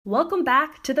Welcome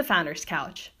back to the Founders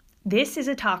Couch. This is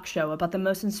a talk show about the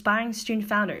most inspiring student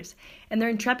founders and their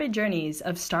intrepid journeys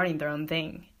of starting their own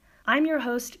thing. I'm your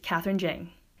host, Catherine Jang.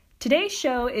 Today's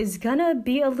show is gonna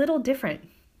be a little different.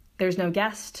 There's no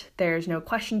guest, there's no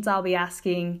questions I'll be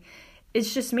asking.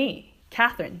 It's just me,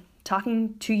 Catherine,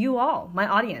 talking to you all, my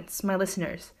audience, my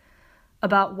listeners,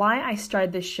 about why I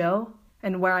started this show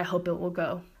and where I hope it will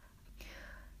go.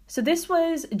 So this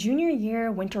was junior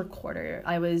year winter quarter.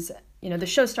 The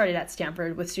show started at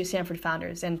Stanford with Stanford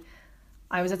founders, and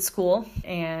I was at school,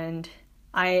 and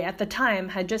I, at the time,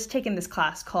 had just taken this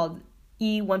class called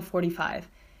E145. It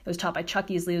was taught by Chuck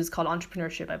Easley. It was called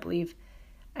Entrepreneurship, I believe.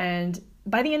 And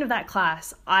by the end of that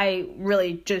class, I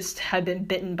really just had been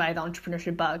bitten by the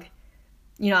entrepreneurship bug.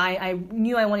 I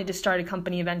knew I wanted to start a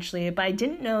company eventually, but I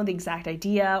didn't know the exact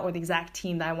idea or the exact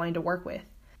team that I wanted to work with.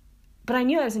 But I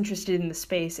knew I was interested in the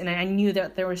space, and I knew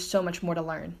that there was so much more to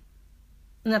learn.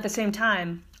 And at the same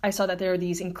time, I saw that there were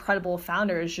these incredible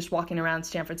founders just walking around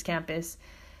Stanford's campus,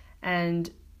 and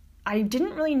I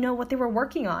didn't really know what they were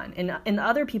working on. And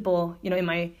other people, in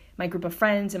my group of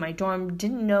friends in my dorm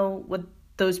didn't know what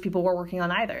those people were working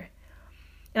on either.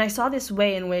 And I saw this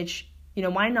way in which,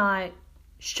 why not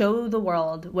show the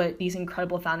world what these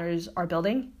incredible founders are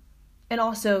building, and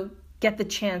also get the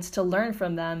chance to learn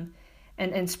from them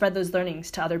and spread those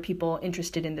learnings to other people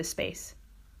interested in this space.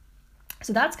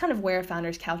 So that's kind of where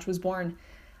Founders Couch was born.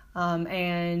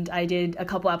 And I did a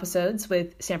couple episodes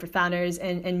with Stanford founders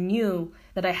and knew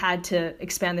that I had to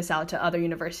expand this out to other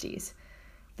universities.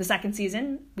 The second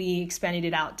season, we expanded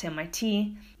it out to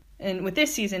MIT. And with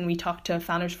this season, we talked to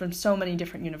founders from so many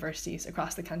different universities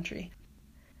across the country.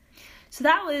 So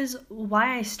that was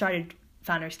why I started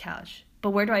Founders Couch. But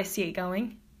where do I see it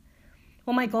going?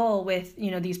 Well, my goal with,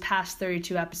 these past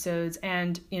 32 episodes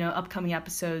and, upcoming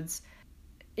episodes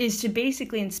is to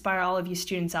basically inspire all of you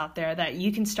students out there that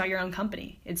you can start your own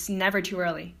company. It's never too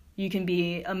early. You can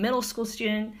be a middle school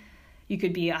student, you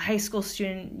could be a high school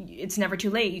student, it's never too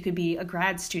late. You could be a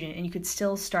grad student and you could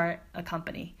still start a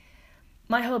company.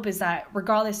 My hope is that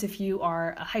regardless if you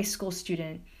are a high school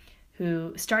student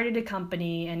who started a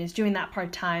company and is doing that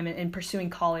part-time and pursuing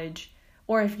college,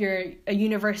 or if you're a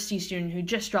university student who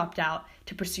just dropped out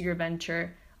to pursue your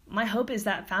venture, my hope is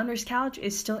that Founders Couch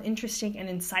is still interesting and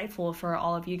insightful for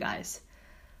all of you guys,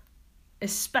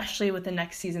 especially with the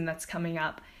next season that's coming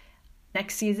up.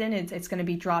 Next season, it's going to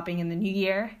be dropping in the new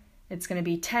year. It's going to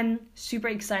be 10 super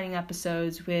exciting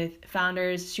episodes with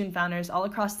founders, student founders all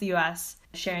across the U.S.,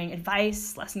 sharing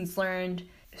advice, lessons learned,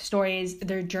 stories,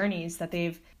 their journeys that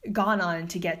they've gone on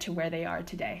to get to where they are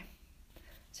today.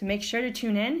 So make sure to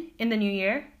tune in the new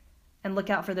year and look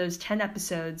out for those 10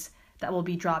 episodes that will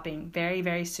be dropping very,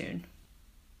 very soon.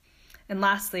 And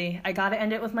lastly, I gotta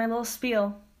end it with my little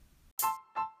spiel.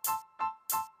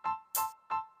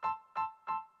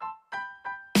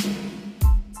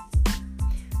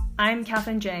 I'm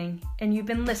Catherine Jang, and you've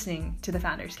been listening to The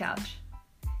Founders Couch.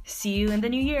 See you in the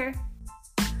new year.